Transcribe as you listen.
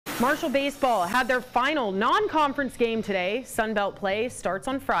Marshall baseball had their final non-conference game today. Sunbelt play starts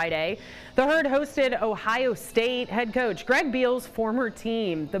on Friday. The Herd hosted Ohio State. Head coach Greg Beal's former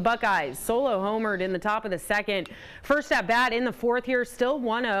team. The Buckeyes solo homered in the top of the second. First at bat in the fourth here, still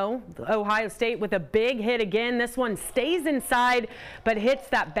 1-0. Ohio State with a big hit again. This one stays inside but hits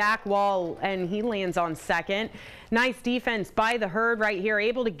that back wall and he lands on second. Nice defense by the Herd right here,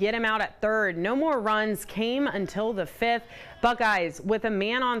 able to get him out at third. No more runs came until the fifth. Buckeyes with a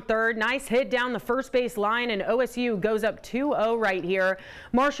man on third. Nice hit down the first base line, and OSU goes up 2-0 right here.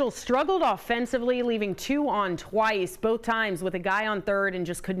 Marshall struggled offensively, leaving 2 on twice, both times with a guy on third, and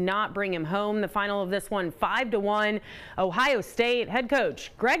just could not bring him home. The final of this one, 5-1. Ohio State head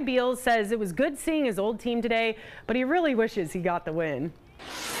coach Greg Beals says it was good seeing his old team today, but he really wishes he got the win.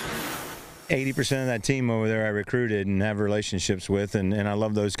 80% of that team over there I recruited and have relationships with, and I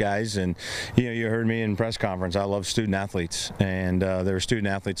love those guys. And you heard me in press conference, I love student athletes, and there are student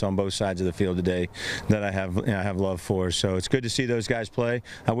athletes on both sides of the field today that I have love for. So it's good to see those guys play.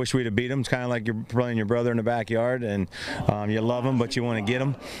 I wish we'd have beat them. It's kind of like you're playing your brother in the backyard, and you love them, but you want to get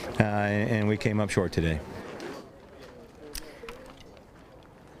them, and we came up short today.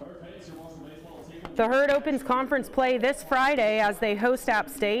 The Herd opens conference play this Friday as they host App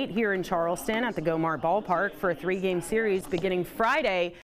State here in Charleston at the Gomart Ballpark for a 3-game series beginning Friday.